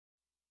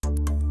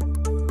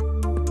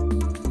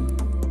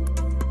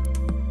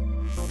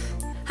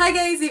Hi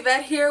guys,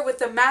 Yvette here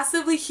with a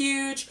massively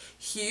huge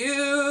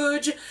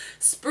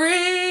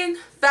spring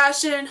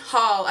fashion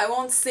haul. I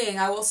won't sing,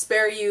 I will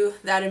spare you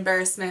that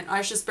embarrassment.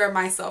 I should spare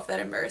myself that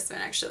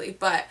embarrassment actually.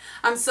 But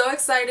I'm so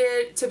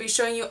excited to be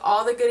showing you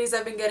all the goodies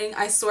I've been getting.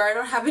 I swear I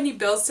don't have any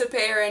bills to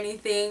pay or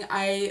anything.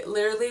 I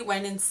literally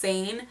went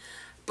insane.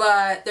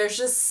 But there's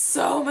just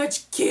so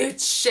much cute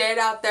shit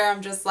out there.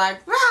 I'm just like,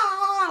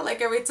 rah! Like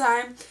every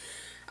time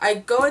I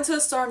go into a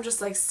store, I'm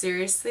just like,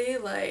 seriously?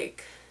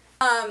 Like...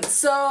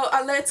 So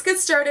let's get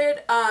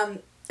started.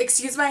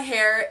 Excuse my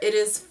hair, it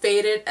is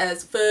faded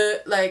as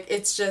fuck. Like,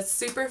 it's just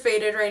super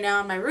faded right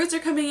now. My roots are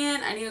coming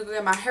in. I need to go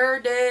get my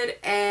hair did,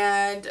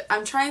 and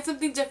I'm trying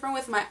something different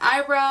with my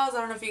eyebrows. I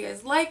don't know if you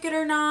guys like it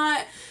or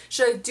not.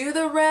 Should I do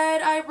the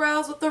red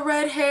eyebrows with the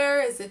red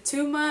hair? Is it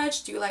too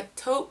much? Do you like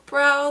taupe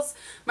brows?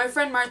 My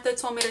friend Martha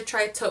told me to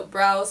try taupe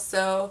brows,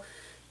 so,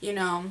 you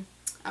know,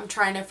 I'm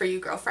trying it for you,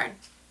 girlfriend.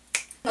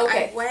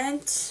 Okay. I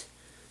went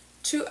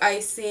to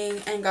Icing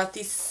and got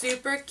these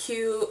super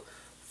cute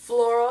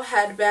floral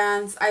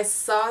headbands. I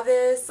saw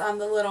this on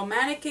the little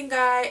mannequin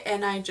guy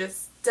and I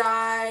just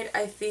died.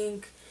 I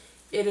think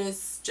it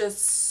is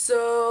just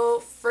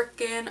so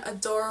freaking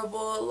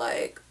adorable.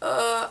 Like,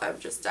 I've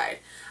just died.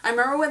 I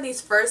remember when these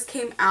first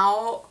came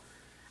out,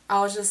 I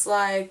was just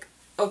like,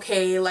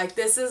 okay, like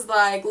this is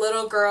like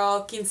little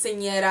girl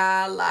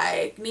quinceañera,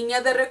 like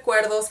niña de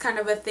recuerdos kind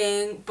of a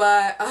thing.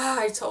 But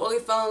I totally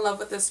fell in love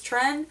with this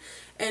trend.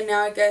 And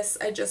now I guess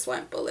I just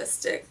went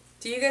ballistic.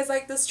 Do you guys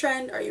like this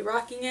trend? Are you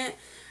rocking it?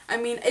 I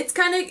mean,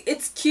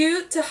 it's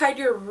cute to hide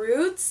your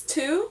roots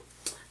too.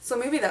 So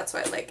maybe that's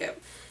why I like it.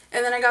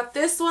 And then I got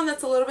this one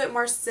that's a little bit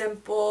more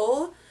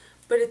simple,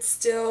 but it's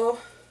still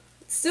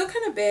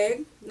kind of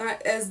big.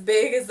 Not as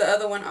big as the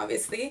other one,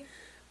 obviously.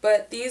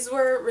 But these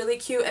were really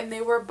cute and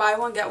they were buy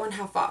one, get one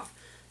half off.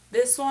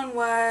 This one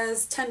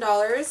was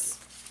 $10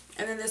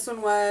 and then this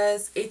one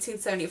was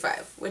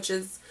 $18.75, which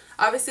is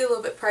obviously a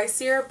little bit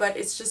pricier, but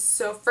it's just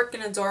so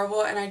freaking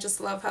adorable and I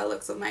just love how it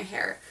looks with my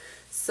hair.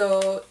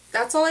 So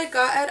that's all I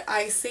got at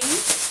Icing.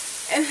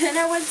 And then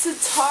I went to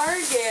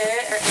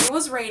Target, and it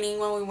was raining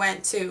when we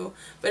went to,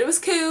 but it was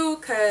cool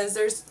because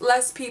there's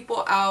less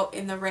people out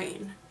in the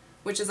rain,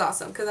 which is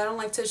awesome because I don't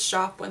like to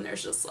shop when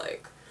there's just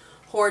like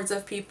hordes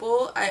of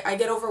people. I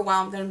get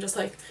overwhelmed and I'm just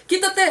like,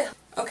 quítate!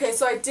 Okay,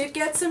 so I did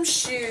get some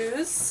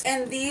shoes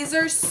and these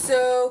are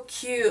so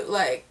cute.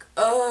 Like,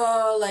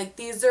 oh, like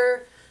these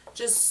are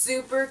just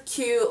super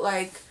cute.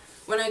 Like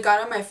when I got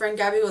them, my friend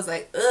Gabby was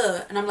like,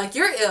 ugh, and I'm like,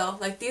 you're ill.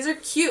 Like these are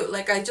cute.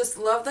 Like I just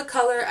love the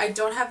color. I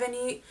don't have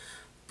any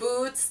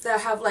boots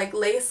that have like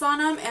lace on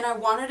them, and I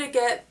wanted to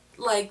get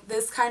like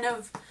this kind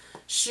of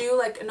shoe,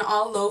 like an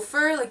all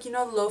loafer, like, you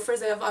know, the loafers,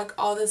 they have like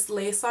all this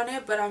lace on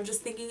it, but I'm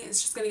just thinking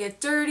it's just gonna get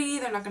dirty,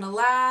 they're not gonna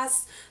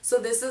last. So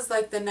this is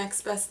like the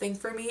next best thing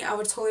for me. I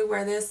would totally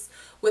wear this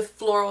with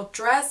floral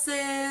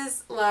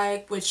dresses,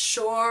 like with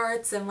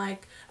shorts and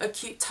like a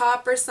cute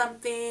top or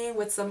something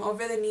with some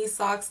over the knee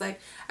socks.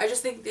 Like I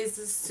just think this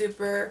is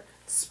super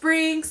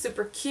spring,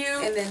 super cute.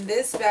 And then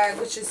this bag,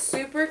 which is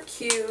super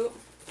cute,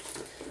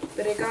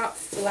 but it got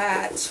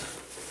flat.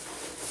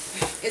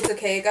 It's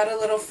okay, it got a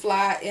little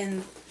flat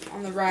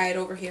on the ride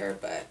over here,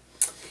 but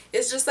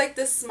it's just like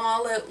this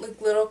small like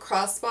little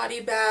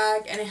crossbody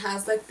bag, and it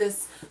has like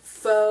this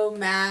faux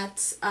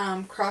matte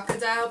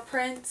crocodile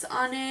print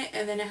on it,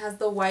 and then it has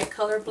the white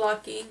color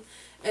blocking,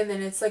 and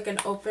then it's like an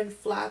open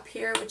flap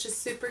here, which is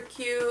super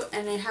cute,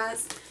 and it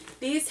has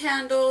these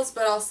handles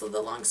but also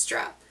the long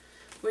strap,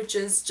 which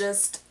is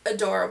just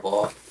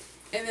adorable.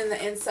 And then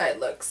the inside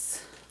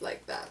looks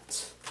like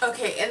that.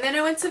 Okay, and then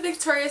I went to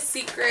Victoria's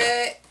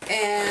Secret,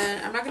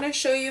 and I'm not going to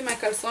show you my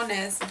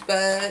calzones,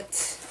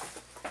 but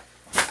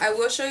I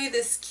will show you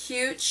this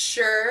cute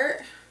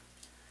shirt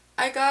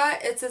I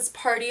got. It says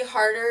Party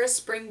Harder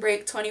Spring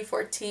Break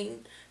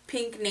 2014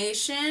 Pink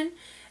Nation,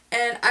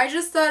 and I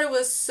just thought it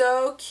was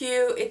so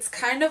cute. It's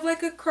kind of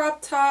like a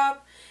crop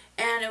top,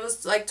 and it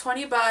was like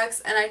 20 bucks,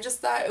 and I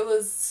just thought it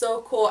was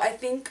so cool.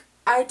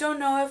 I don't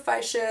know if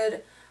I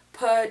should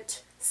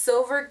put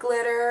silver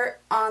glitter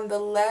on the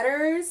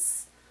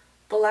letters,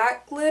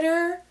 black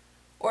glitter,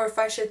 or if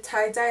I should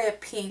tie-dye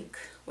it pink.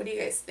 What do you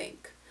guys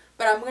think?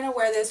 But I'm going to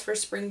wear this for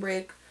spring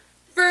break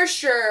for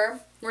sure.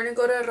 We're going to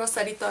go to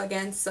Rosarito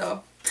again,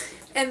 so.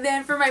 And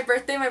then for my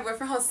birthday, my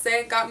boyfriend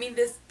Jose got me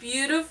this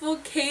beautiful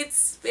Kate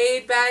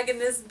Spade bag in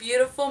this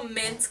beautiful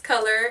mint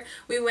color.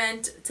 We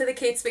went to the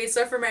Kate Spade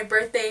store for my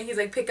birthday, and he's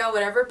like, pick out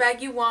whatever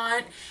bag you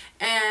want.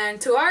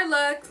 And to our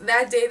luck,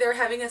 that day they were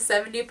having a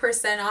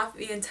 70% off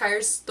the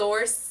entire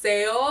store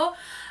sale.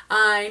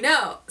 I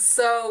know.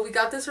 So we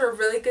got this for a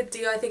really good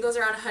deal. I think it was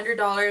around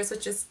 $100,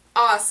 which is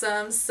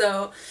awesome.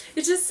 So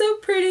it's just so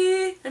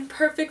pretty and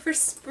perfect for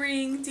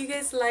spring. Do you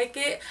guys like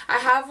it? I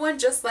have one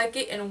just like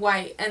it in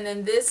white, and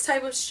then this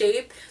type of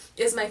shape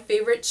is my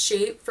favorite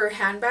shape for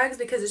handbags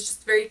because it's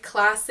just very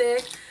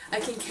classic. I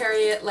can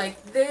carry it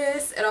like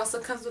this. It also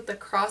comes with the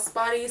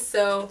crossbody,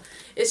 so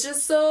it's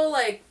just so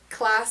like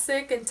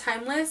classic and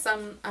timeless.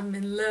 I'm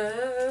in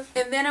love.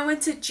 And then I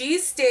went to G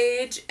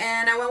Stage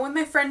and I went with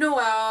my friend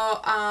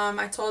Noelle.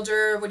 I told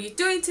her, what are you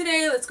doing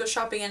today? Let's go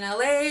shopping in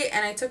LA.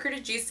 And I took her to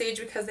G Stage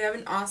because they have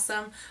an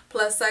awesome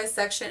plus size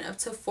section up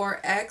to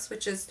 4X,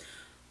 which is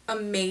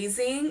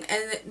amazing,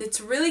 and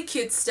it's really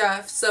cute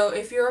stuff. So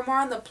if you're more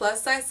on the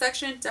plus size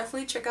section,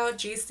 definitely check out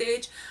G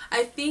Stage.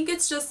 I think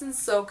it's just in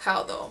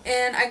SoCal though.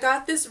 And I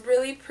got this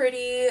really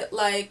pretty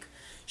like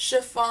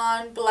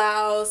chiffon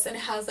blouse, and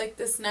it has like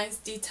this nice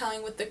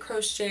detailing with the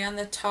crochet on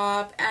the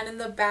top and in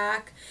the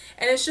back,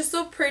 and it's just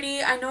so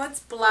pretty. I know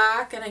it's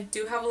black and I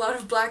do have a lot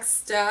of black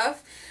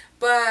stuff,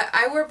 but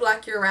I wear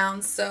black year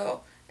round,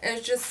 so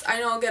it's just, I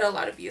know I'll get a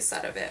lot of use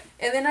out of it.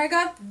 And then I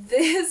got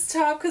this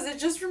top because it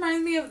just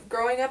reminds me of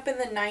growing up in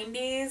the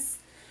 90s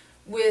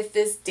with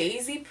this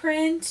daisy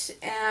print,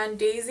 and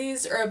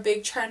daisies are a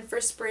big trend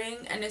for spring,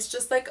 and it's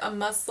just like a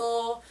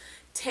muscle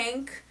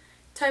tank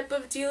type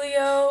of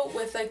dealio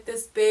with like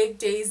this big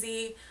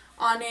daisy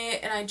on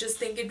it, and I just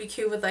think it'd be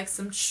cute with like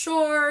some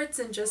shorts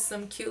and just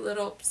some cute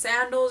little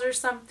sandals or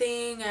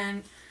something.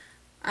 And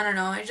I don't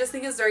know, I just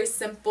think it's very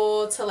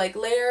simple to like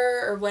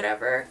layer or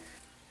whatever.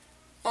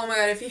 Oh my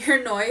god, if you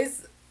hear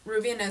noise,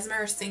 Ruby and Esme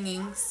are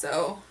singing,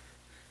 so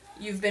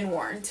you've been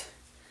warned.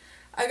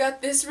 I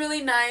got this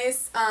really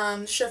nice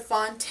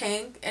chiffon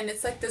tank, and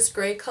it's like this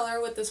gray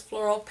color with this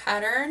floral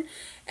pattern,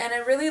 and I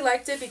really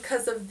liked it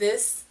because of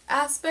this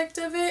aspect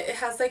of it. It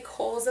has like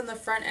holes in the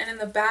front and in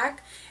the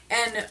back,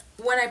 and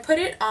when I put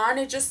it on,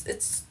 it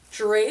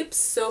drapes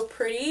so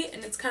pretty,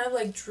 and it's kind of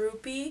like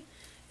droopy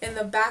in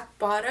the back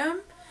bottom.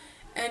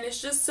 And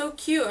it's just so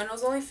cute, and it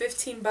was only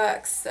 15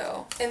 bucks.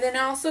 So, and then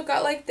I also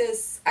got like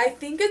this, I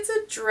think it's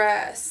a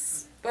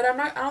dress, but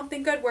I don't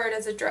think I'd wear it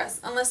as a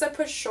dress unless I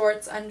put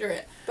shorts under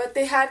it. But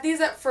they had these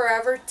at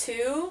Forever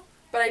too,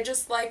 but I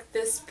just like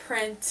this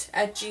print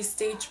at G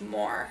Stage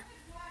more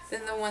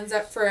than the ones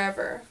at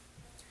Forever.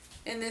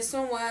 And this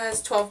one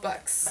was 12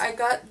 bucks. I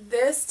got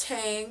this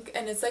tank,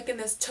 and it's like in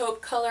this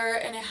taupe color,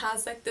 and it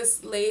has like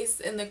this lace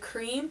in the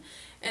cream,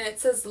 and it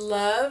says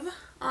love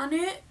on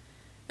it.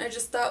 I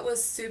just thought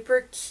was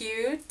super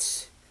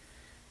cute,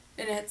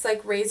 and it's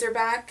like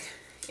razorback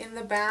in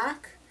the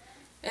back,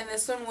 and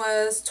this one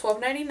was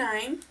 $12.99.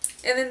 And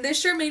then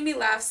this shirt made me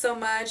laugh so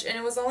much, and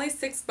it was only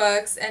 6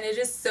 bucks, and it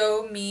is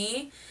so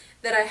me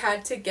that I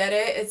had to get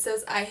it. It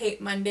says I hate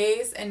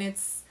Mondays, and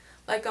it's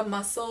like a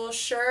muscle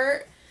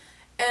shirt,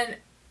 and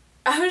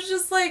I was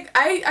just like,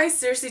 I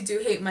seriously do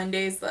hate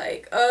Mondays.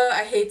 Like,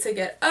 I hate to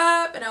get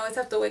up, and I always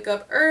have to wake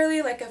up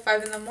early, like at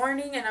 5 in the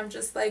morning, and I'm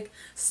just like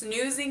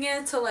snoozing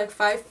it till like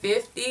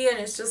 5:50, and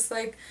it's just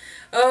like,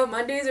 oh,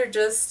 Mondays are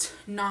just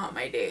not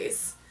my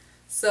days.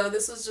 So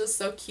this was just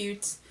so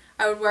cute.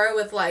 I would wear it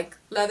with like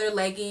leather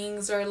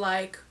leggings or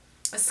like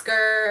a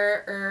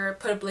skirt, or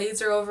put a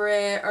blazer over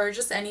it, or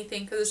just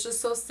anything, because it's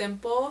just so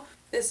simple.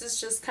 This is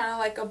just kind of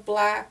like a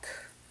black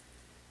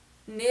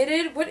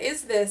knitted, what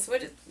is this?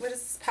 What is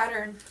this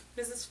pattern?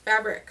 What is this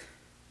fabric?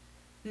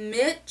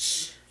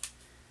 Mitch?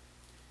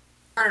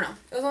 I don't know.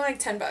 It was only like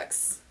 10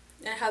 bucks.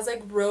 And it has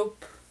like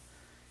rope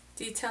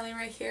detailing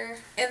right here.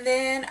 And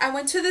then I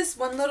went to this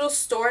one little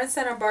store in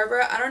Santa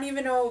Barbara. I don't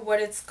even know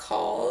what it's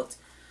called,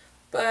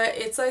 but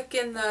it's like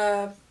in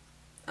the,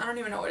 I don't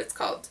even know what it's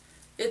called.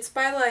 It's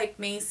by like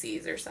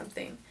Macy's or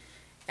something.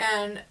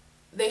 And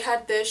they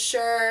had this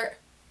shirt.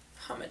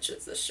 How much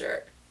is this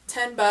shirt?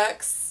 10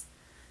 bucks.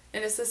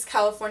 And it says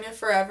California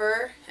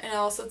Forever, and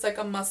also it's like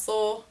a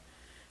muscle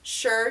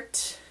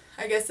shirt.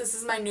 I guess this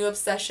is my new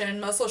obsession,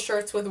 muscle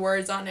shirts with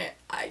words on it.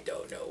 I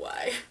don't know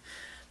why.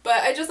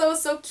 But I just thought it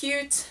was so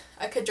cute.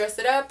 I could dress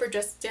it up or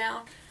dress it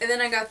down. And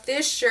then I got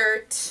this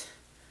shirt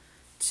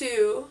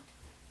too,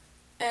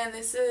 and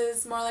this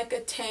is more like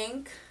a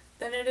tank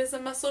than it is a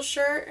muscle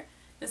shirt.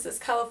 This is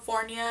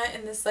California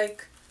in this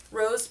like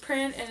rose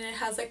print, and it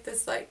has like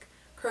this like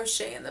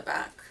crochet in the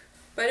back.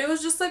 But it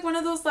was just like one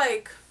of those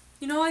like,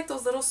 you know, like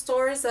those little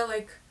stores that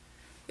like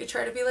they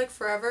try to be like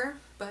Forever,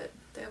 but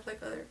they have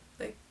like other,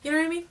 like, you know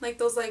what I mean? Like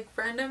those like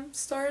random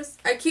stores.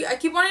 I keep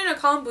wanting to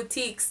call them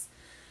boutiques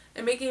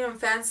and making them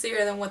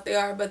fancier than what they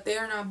are, but they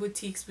are not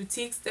boutiques.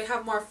 Boutiques, they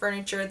have more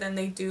furniture than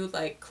they do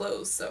like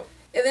clothes. So,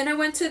 and then I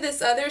went to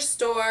this other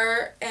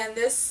store, and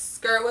this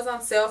skirt was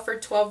on sale for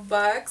 12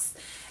 bucks.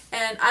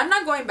 And I'm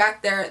not going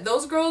back there.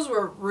 Those girls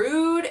were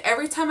rude.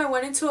 Every time I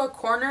went into a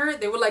corner,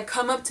 they would like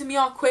come up to me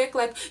all quick,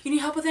 like, you need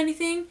help with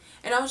anything?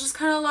 And I was just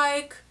kind of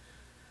like,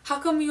 how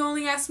come you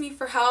only ask me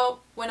for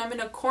help when I'm in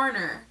a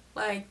corner?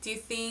 Like, do you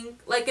think,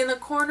 like in the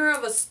corner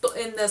of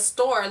in the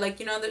store, like,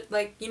 you know,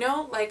 like, you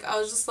know, like I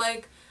was just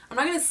like, I'm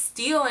not gonna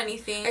steal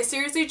anything. I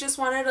seriously just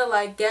wanted to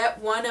like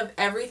get one of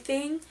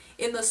everything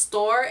in the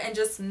store and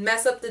just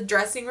mess up the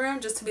dressing room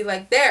just to be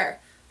like, there,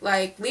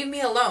 like, leave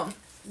me alone.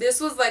 this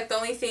was like the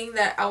only thing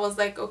that I was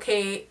like,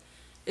 okay,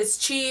 it's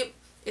cheap,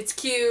 it's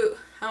cute,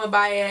 I'm gonna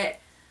buy it.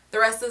 The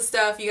rest of the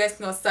stuff, you guys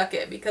can go suck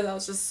it, because I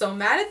was just so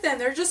mad at them.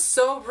 They're just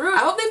so rude. I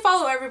hope they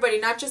follow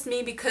everybody, not just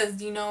me,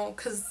 because, you know,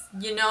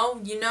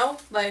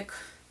 like,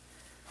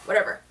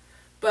 whatever.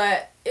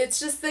 But it's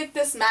just like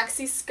this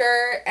maxi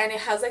skirt, and it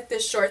has like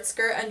this short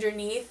skirt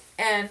underneath.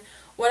 And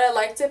what I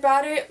liked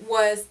about it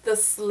was the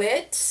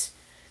slit,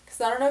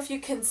 because I don't know if you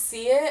can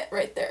see it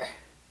right there.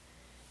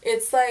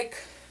 It's like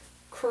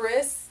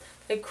crisp,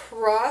 like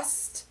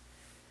crossed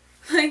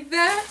like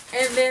that.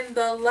 And then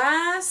the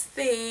last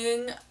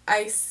thing,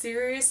 I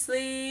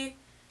seriously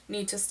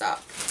need to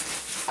stop.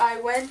 I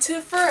went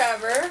to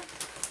Forever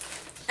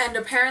and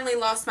apparently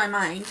lost my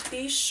mind.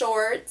 These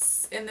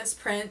shorts in this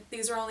print,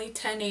 these are only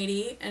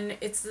 $10.80, and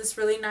it's this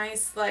really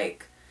nice,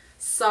 like,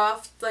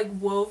 soft, like,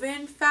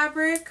 woven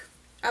fabric.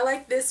 I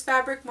like this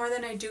fabric more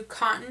than I do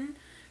cotton,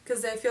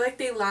 because I feel like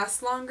they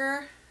last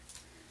longer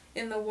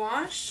in the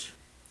wash.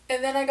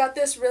 And then I got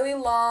this really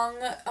long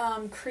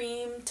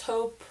cream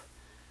taupe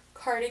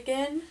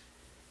cardigan,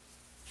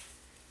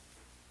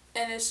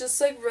 and it's just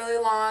like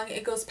really long.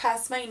 It goes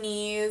past my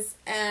knees,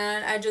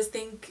 and I just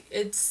think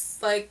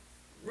it's like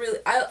really,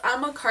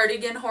 I'm a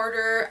cardigan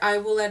hoarder, I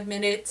will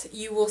admit it.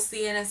 You will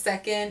see in a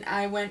second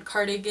I went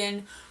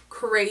cardigan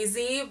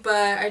crazy,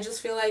 but I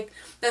just feel like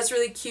that's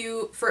really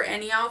cute for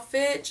any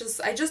outfit.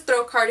 I just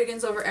throw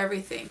cardigans over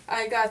everything.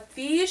 I got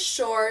these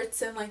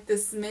shorts in like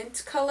this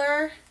mint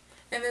color,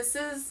 and this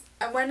is,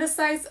 I went a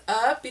size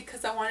up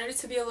because I wanted it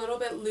to be a little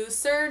bit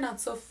looser,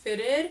 not so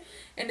fitted.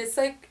 And it's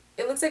like,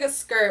 it looks like a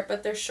skirt,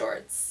 but they're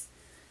shorts.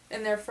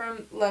 And they're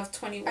from Love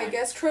 21. I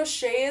guess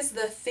crochet is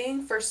the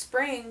thing for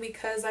spring,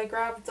 because I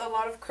grabbed a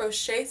lot of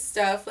crochet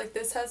stuff. Like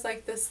this has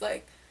like this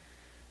like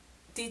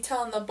detail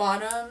on the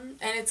bottom,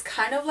 and it's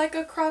kind of like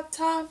a crop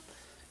top.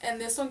 And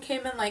this one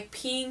came in like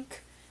pink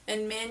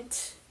and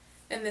mint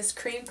and this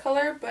cream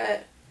color,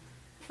 but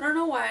I don't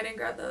know why I didn't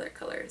grab the other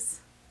colors.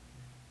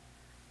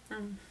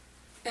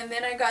 And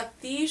then I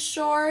got these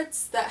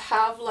shorts that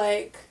have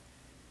like,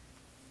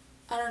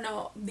 I don't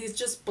know, these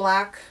just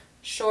black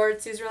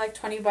shorts. These were like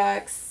 20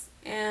 bucks,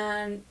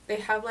 and they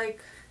have like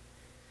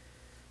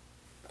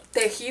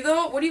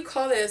tejido. What do you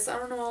call this? I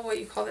don't know what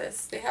you call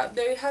this. They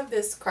have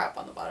this crap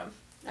on the bottom.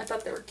 I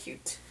thought they were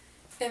cute.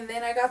 And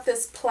then I got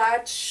this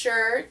plaid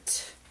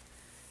shirt,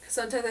 because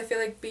sometimes I feel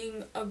like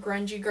being a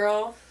grungy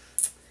girl,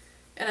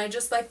 and I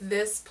just like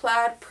this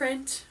plaid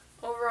print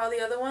over all the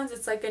other ones.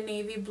 It's like a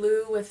navy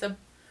blue with a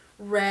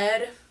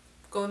red,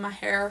 go with my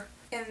hair.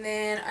 And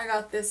then I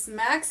got this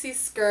maxi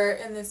skirt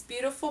in this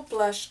beautiful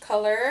blush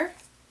color,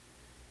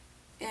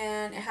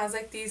 and it has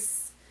like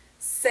these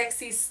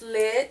sexy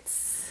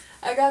slits.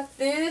 I got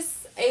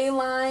this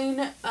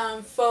A-line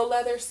faux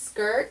leather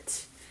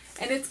skirt,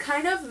 and it's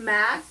kind of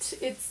matte.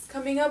 It's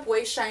coming up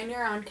way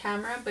shinier on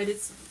camera, but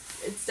it's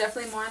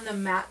definitely more on the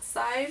matte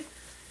side.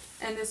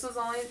 And this was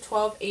only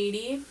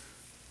 $12.80,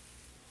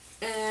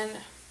 and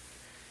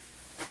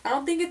I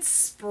don't think it's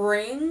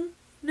spring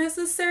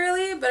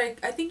necessarily, but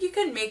I think you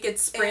can make it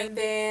spring. And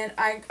then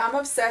I'm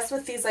obsessed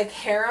with these like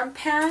harem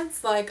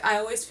pants. Like I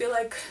always feel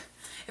like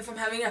if I'm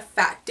having a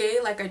fat day,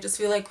 like I just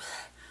feel like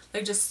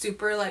just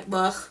super like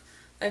ugh,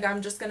 like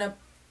I'm just gonna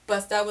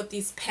bust out with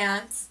these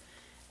pants.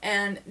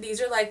 And these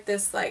are like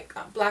this like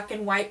black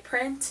and white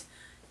print.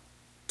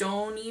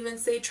 Don't even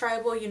say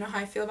tribal, you know how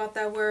I feel about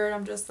that word.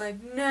 I'm just like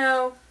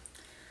no,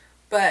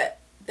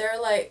 but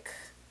they're like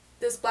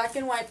this black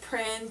and white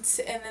print,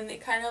 and then they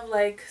kind of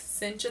like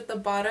cinch at the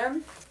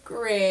bottom.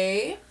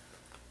 Gray.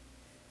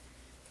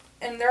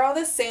 And they're all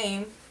the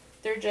same.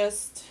 They're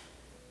just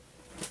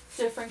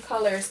different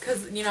colors,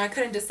 because, you know, I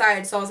couldn't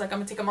decide, so I was like, I'm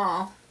gonna take them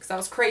all, because I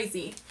was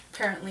crazy,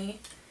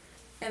 apparently.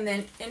 And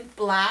then in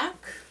black,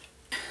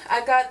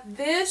 I got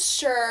this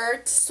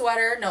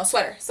sweater,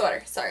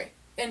 sorry,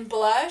 in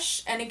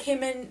blush, and it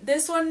came in,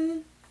 this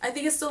one, I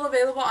think it's still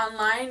available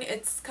online.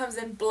 It comes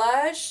in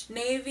blush,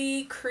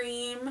 navy,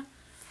 cream,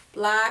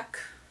 black,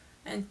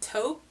 and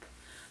taupe,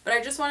 but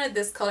I just wanted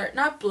this color,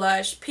 not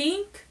blush,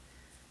 pink,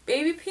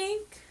 baby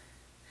pink.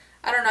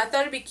 I don't know, I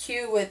thought it'd be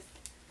cute with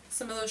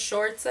some of those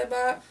shorts I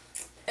bought.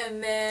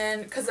 And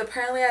then, because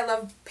apparently I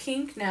love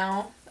pink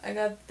now, I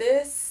got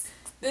this.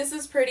 This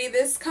is pretty.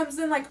 This comes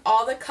in like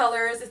all the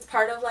colors. It's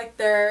part of like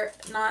their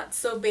not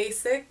so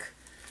basic.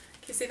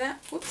 Can you see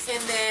that? Whoops.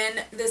 And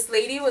then this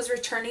lady was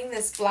returning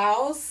this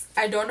blouse.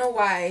 I don't know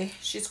why.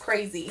 She's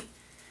crazy.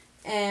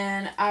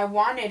 And I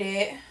wanted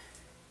it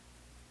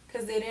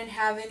because they didn't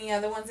have any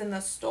other ones in the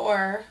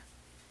store.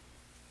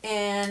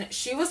 And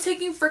she was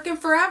taking freaking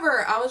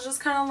forever. I was just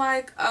kind of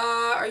like,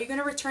 are you going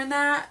to return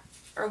that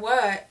or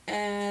what?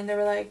 And they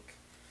were like,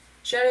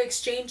 she had to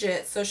exchange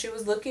it. So she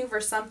was looking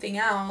for something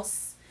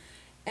else.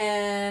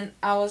 And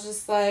I was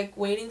just like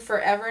waiting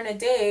forever and a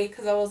day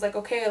because I was like,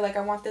 okay, like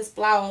I want this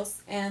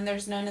blouse and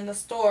there's none in the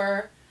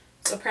store.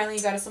 So apparently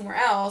you got it somewhere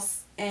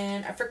else.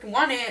 And I freaking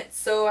want it.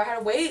 So I had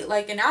to wait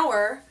like an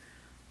hour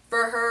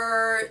for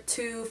her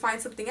to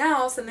find something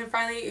else, and then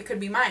finally it could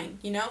be mine,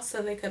 you know,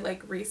 so they could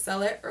like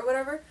resell it or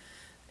whatever.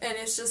 And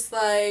it's just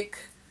like,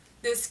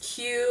 this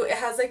cute, it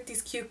has like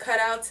these cute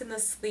cutouts in the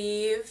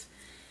sleeve,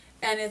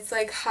 and it's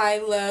like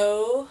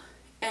high-low,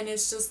 and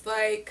it's just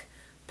like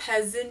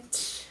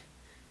peasant-ish.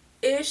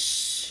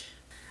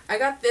 I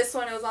got this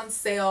one, it was on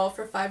sale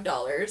for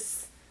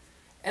 $5,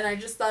 and I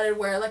just thought I'd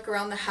wear it like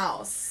around the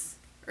house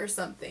or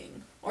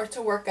something, or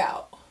to work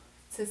out.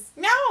 It says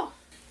meow.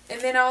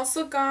 And then I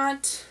also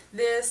got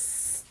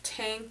this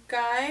tank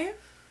guy,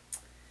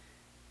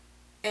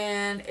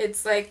 and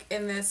it's like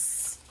in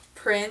this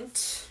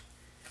print,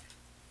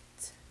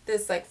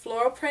 this like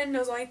floral print. It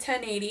was only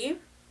 $10.80.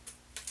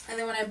 And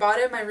then when I bought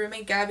it, my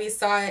roommate Gabby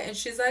saw it and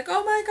she's like,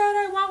 oh my god,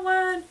 I want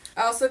one.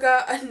 I also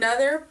got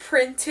another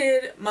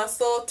printed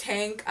muscle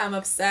tank. I'm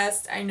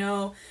obsessed. I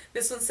know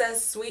this one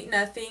says Sweet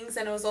Nothings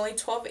and it was only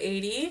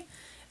 $12.80,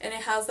 and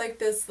it has like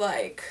this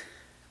like,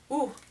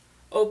 ooh,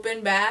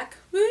 open back.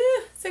 Woo,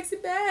 sexy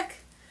back.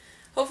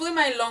 Hopefully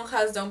my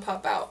lonjas don't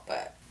pop out,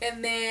 but.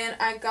 And then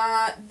I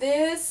got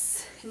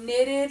this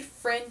knitted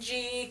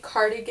fringy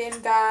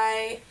cardigan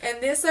guy, and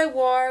this I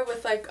wore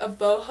with like a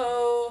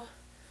boho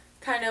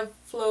kind of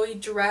flowy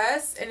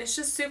dress, and it's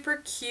just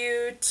super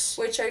cute,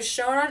 which I've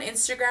shown on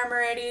Instagram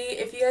already.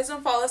 If you guys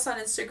don't follow us on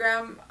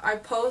Instagram, I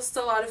post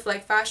a lot of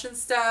like fashion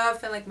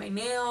stuff and like my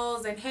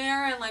nails and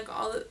hair and like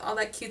all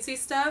that cutesy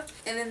stuff.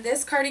 And then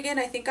this cardigan,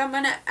 I think I'm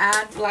gonna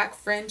add black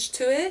fringe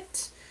to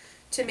it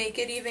to make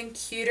it even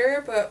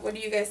cuter, but what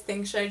do you guys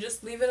think? Should I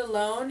just leave it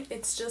alone?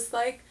 It's just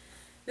like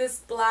this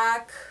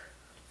black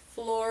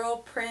floral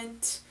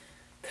print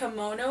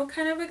kimono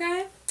kind of a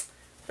guy,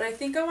 but I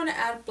think I want to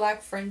add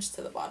black fringe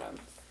to the bottom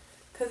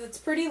because it's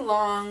pretty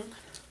long,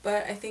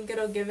 but I think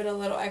it'll give it a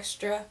little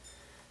extra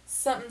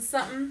something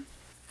something.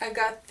 I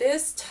got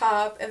this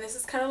top, and this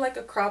is kind of like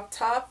a crop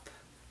top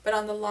but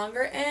on the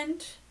longer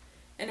end,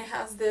 and it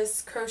has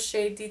this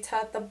crochet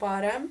detail at the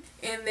bottom.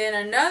 And then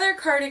another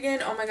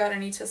cardigan. Oh my god, I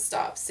need to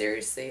stop,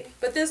 seriously.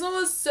 But this one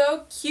was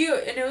so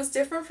cute, and it was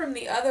different from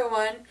the other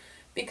one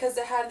because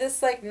it had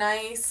this like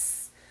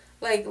nice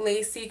like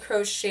lacy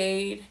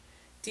crocheted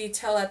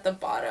detail at the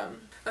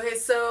bottom. Okay,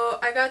 so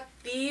I got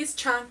these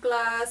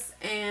chanclas,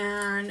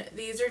 and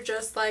these are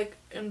just like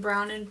in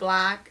brown and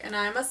black, and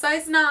I'm a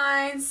size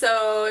 9,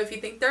 so if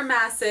you think they're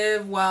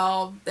massive,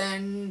 well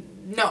then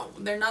no,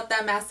 they're not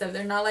that massive.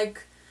 They're not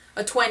like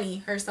a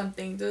 20 or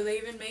something. Do they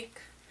even make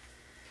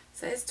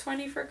size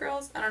 20 for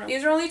girls? I don't know.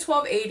 These are only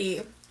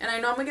 $12.80, and I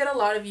know I'm gonna get a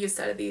lot of use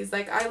out of these.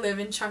 Like, I live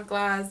in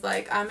chanclas,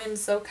 like I'm in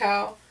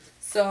SoCal,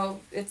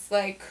 so it's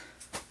like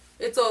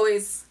it's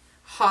always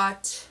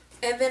hot.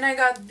 And then I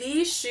got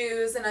these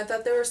shoes, and I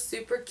thought they were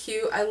super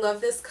cute. I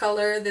love this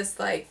color, this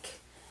like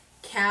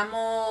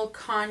camel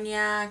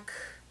cognac.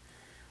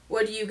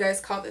 What do you guys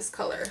call this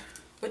color?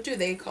 What do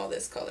they call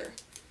this color?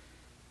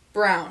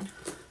 Brown.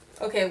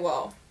 Okay,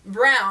 well,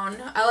 brown.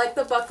 I like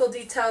the buckle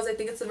details. I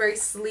think it's a very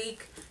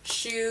sleek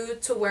shoe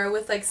to wear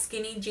with like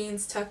skinny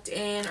jeans tucked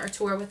in, or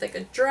to wear with like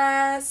a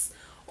dress,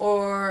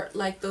 or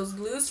like those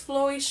loose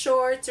flowy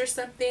shorts or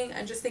something.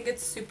 I just think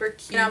it's super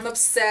cute. And I'm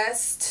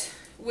obsessed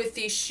with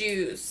these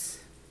shoes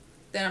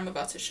that I'm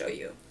about to show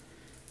you.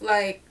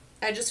 Like,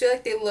 I just feel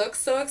like they look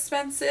so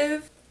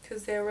expensive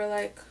because they were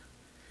like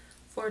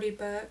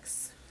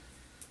 $40,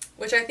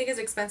 which I think is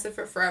expensive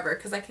for forever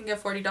because I can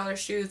get $40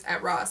 shoes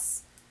at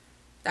Ross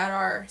that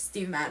are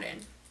Steve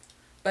Madden.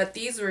 But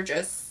these were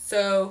just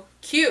so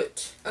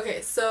cute.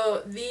 Okay,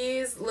 so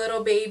these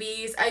little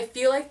babies, I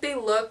feel like they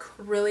look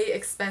really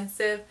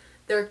expensive.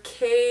 They're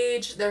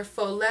cage, they're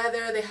faux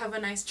leather, they have a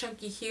nice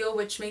chunky heel,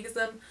 which makes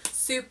them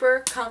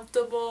super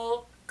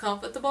comfortable.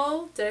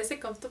 Did I say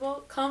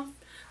comfortable?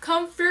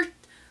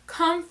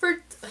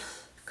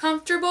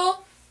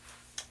 Comfortable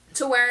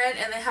to wear it,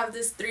 and they have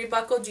this 3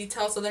 buckle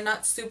detail, so they're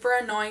not super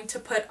annoying to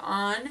put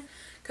on.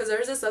 Because there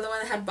was this other one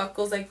that had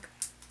buckles like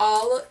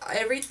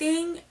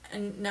everything,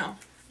 and no,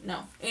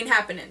 ain't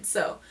happening.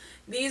 So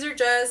these are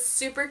just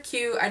super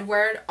cute. I'd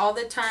wear it all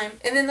the time.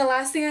 And then the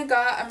last thing I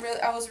got,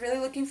 I was really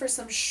looking for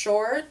some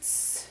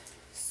shorts,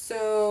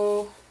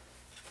 so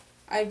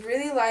I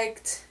really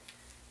liked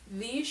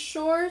these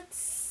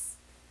shorts,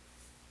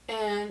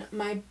 and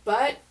my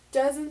butt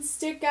doesn't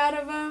stick out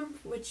of them,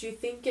 which you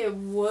think it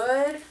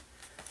would,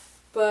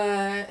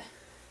 but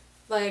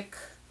like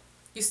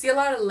you see a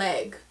lot of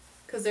leg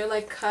because they're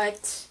like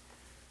cut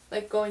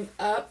like going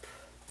up,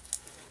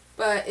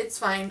 but it's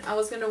fine. I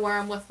was gonna wear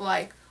them with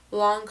like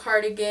long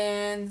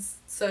cardigans,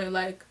 so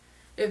like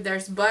if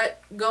there's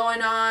butt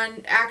going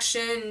on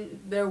action,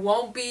 there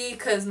won't be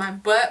because my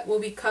butt will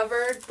be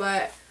covered.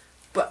 But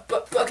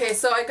okay,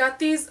 so I got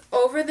these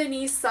over the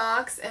knee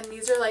socks, and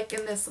these are like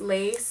in this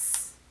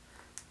lace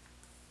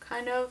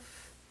kind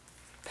of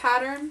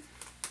pattern,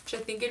 which I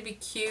think it'd be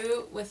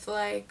cute with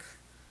like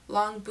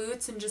long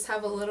boots and just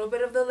have a little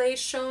bit of the lace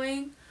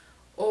showing,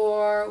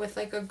 or with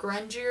like a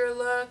grungier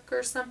look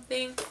or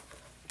something.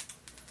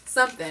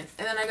 And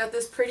then I got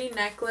this pretty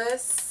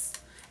necklace,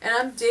 and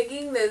I'm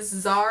digging this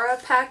Zara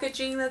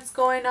packaging that's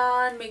going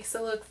on. Makes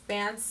it look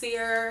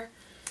fancier.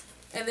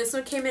 And this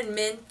one came in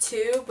mint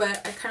too,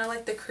 but I kind of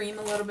like the cream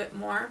a little bit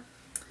more.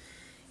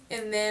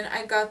 And then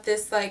I got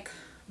this like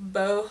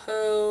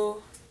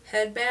boho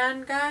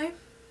headband guy.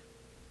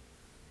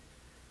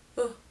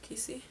 Oh, can you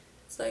see?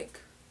 It's like,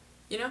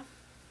 you know?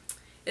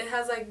 It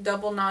has like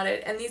double knotted,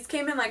 and these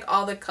came in like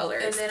all the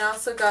colors. And then I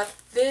also got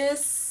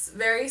this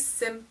very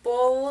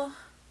simple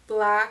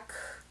black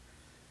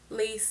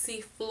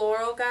lacy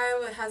floral guy.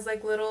 It has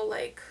like little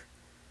like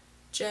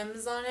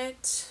gems on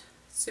it.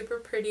 Super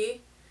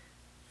pretty.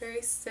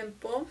 Very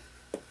simple.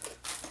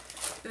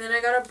 And then I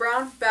got a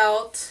brown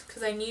belt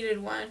because I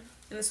needed one,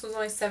 and this was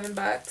only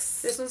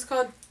 $7. This one's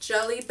called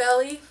Jelly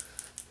Belly.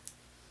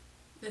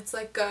 It's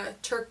like a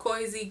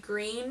turquoisey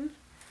green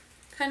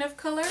kind of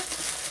color.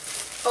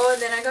 Oh,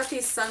 and then I got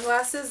these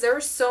sunglasses. There were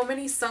so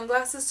many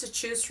sunglasses to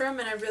choose from,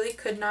 and I really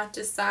could not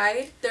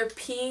decide. They're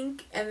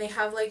pink, and they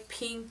have like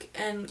pink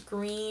and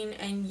green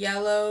and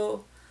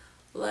yellow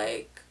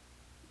like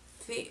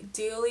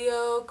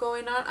dealio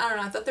going on. I don't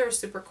know. I thought they were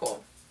super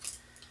cool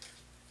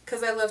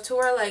because I love to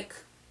wear like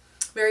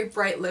very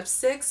bright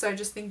lipsticks, so I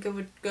just think it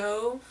would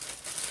go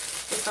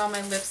with all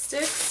my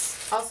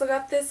lipsticks. Also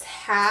got this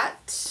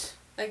hat,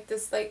 like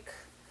this like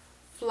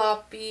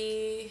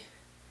floppy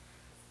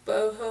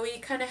boho-y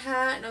kind of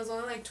hat, and it was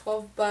only like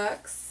 $12.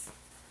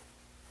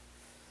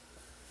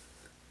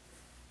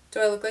 Do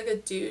I look like a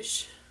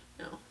douche?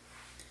 No.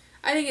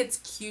 I think it's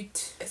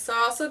cute. So I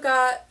also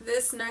got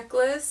this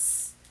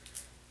necklace,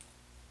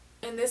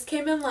 and this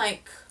came in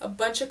like a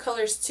bunch of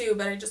colors too,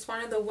 but I just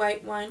wanted the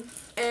white one.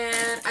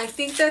 And I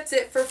think that's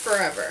it for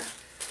forever.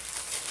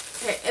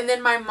 Okay, and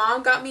then my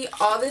mom got me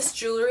all this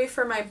jewelry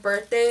for my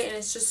birthday, and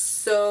it's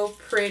just so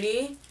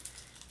pretty.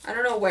 I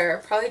don't know where,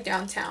 probably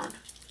downtown.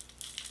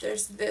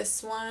 There's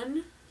this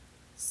one,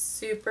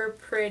 super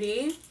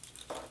pretty.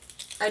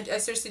 I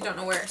seriously don't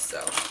know where,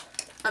 so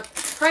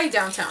probably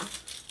downtown.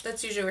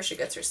 That's usually where she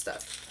gets her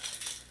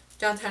stuff.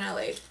 Downtown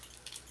LA, in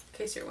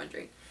case you're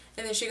wondering.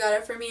 And then she got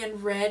it for me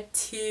in red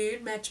too,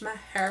 to match my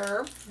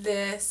hair.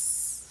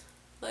 This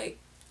like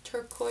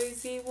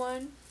turquoisey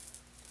one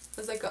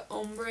was like a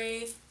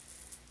ombre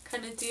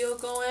kind of deal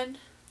going.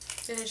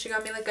 And then she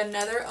got me like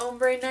another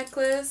ombre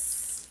necklace.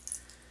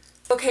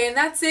 Okay, and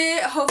that's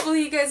it.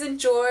 Hopefully you guys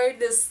enjoyed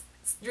this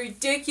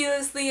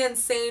ridiculously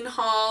insane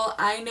haul.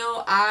 I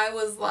know I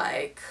was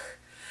like,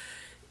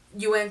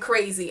 you went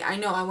crazy. I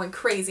know I went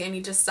crazy. I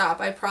need to stop.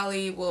 I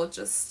probably will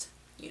just,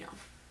 you know,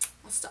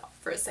 I'll stop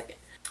for a second.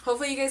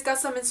 Hopefully you guys got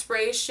some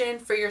inspiration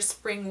for your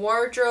spring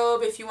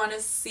wardrobe. If you want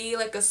to see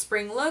like a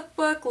spring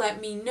lookbook,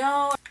 let me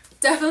know.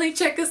 Definitely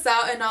check us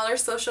out in all our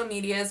social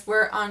medias.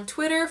 We're on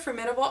Twitter,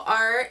 Formidable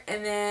Art,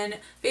 and then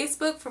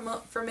Facebook,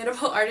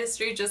 Formidable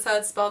Artistry, just how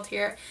it's spelled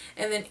here,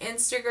 and then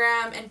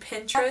Instagram and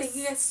Pinterest. Thank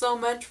you guys so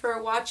much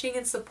for watching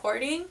and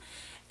supporting,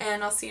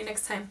 and I'll see you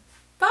next time.